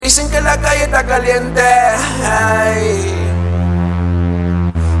Dicen que la calle está caliente, ay,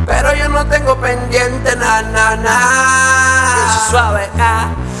 pero yo no tengo pendiente, Suave,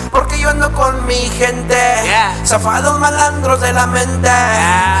 porque yo ando con mi gente, zafados malandros de la mente,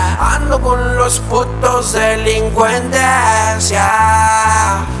 ando con los putos delincuentes,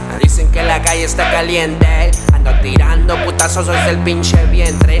 Dicen que la calle está caliente, ando tirando putazos desde el pinche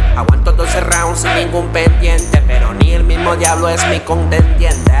vientre. Aguanto 12 rounds sin ningún pendiente, pero ni el mismo diablo es mi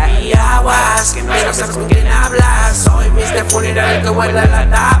contendiente. Y aguas, que no sabes con quién hablas. Soy Mr. Funeral que vuela la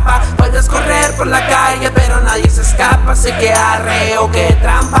tapa. Puedes correr por la calle, pero nadie se escapa. Sé que arreo, que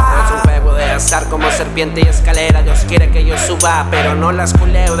trampa. Es un juego de azar como serpiente y escalera. Dios quiere que yo suba, pero no las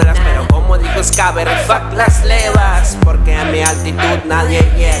culebras. Pero como dijo Scaber, fuck las levas, porque a mi altitud nadie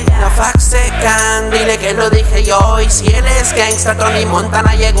llega. No faxecan, dile que lo dije yo. Y si él es gangsta, Tony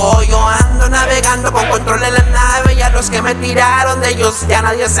Montana llegó. Yo ando navegando con control en la nave, y a los que me tiraron de ellos ya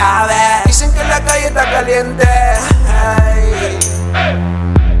nadie sabe. Dicen que la calle está caliente, ay,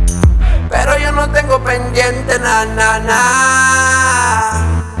 pero yo no tengo pendiente,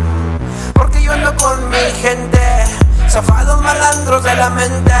 porque yo ando con mi gente, zafados malandros de la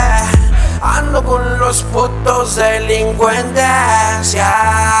mente, ando con los putos delincuentes,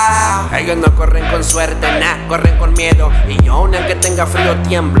 Ellos no corren con suerte, corren con miedo. Y yo aun aunque tenga frío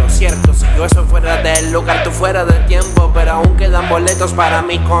tiemblo, cierto. Si yo estoy fuera del lugar, tú fuera del tiempo, pero aún quedan boletos para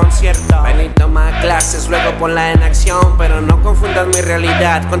mi concierto. Ven y toma clases, luego ponla en acción, pero no confundas mi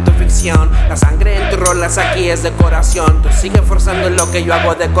realidad con tu ficción. La sangre en tus rolas aquí es decoración. Tú sigue forzando lo que yo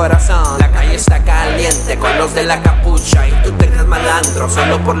hago de corazón. La calle está caliente con los de la capucha, y tú te crees malandro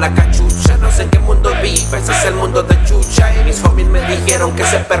solo por la cachucha. No sé en qué mundo vives, es el mundo de chucha, y mis homies me dijeron que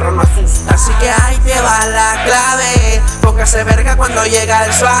ese perro no asusta. Así que ahí te va la clave, póngase verga cuando llega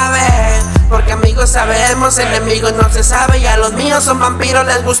el suave, porque amigos sabemos, enemigos no se sabe, y a los míos son vampiros,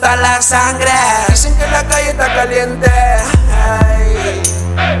 les gusta la sangre. Dicen que la calle está caliente, ay,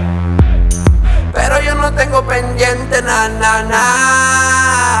 pero yo no tengo pendiente,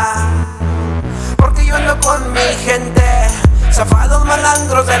 porque yo ando con mi gente, zafados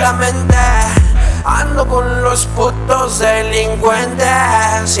malandros de la mente, ando con los putos delincuentes,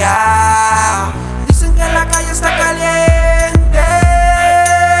 Dicen que la calle está caliente,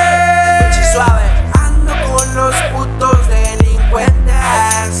 Pinche suave, ando con los putos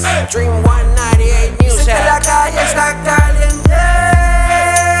delincuentes. Dream 198 Dicen Music, que la calle está caliente,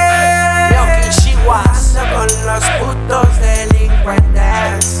 ando con los putos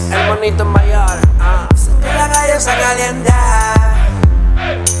delincuentes. el bonito mayor, Dicen que la calle está caliente,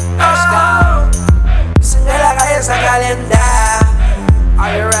 dicen que la calle está caliente,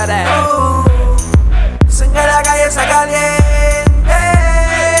 Are you ready? dicen que la calle está caliente,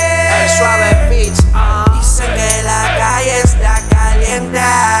 El suave beats, dicen que la calle está caliente.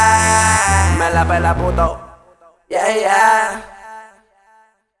 me la pela puto. Yeah, yeah.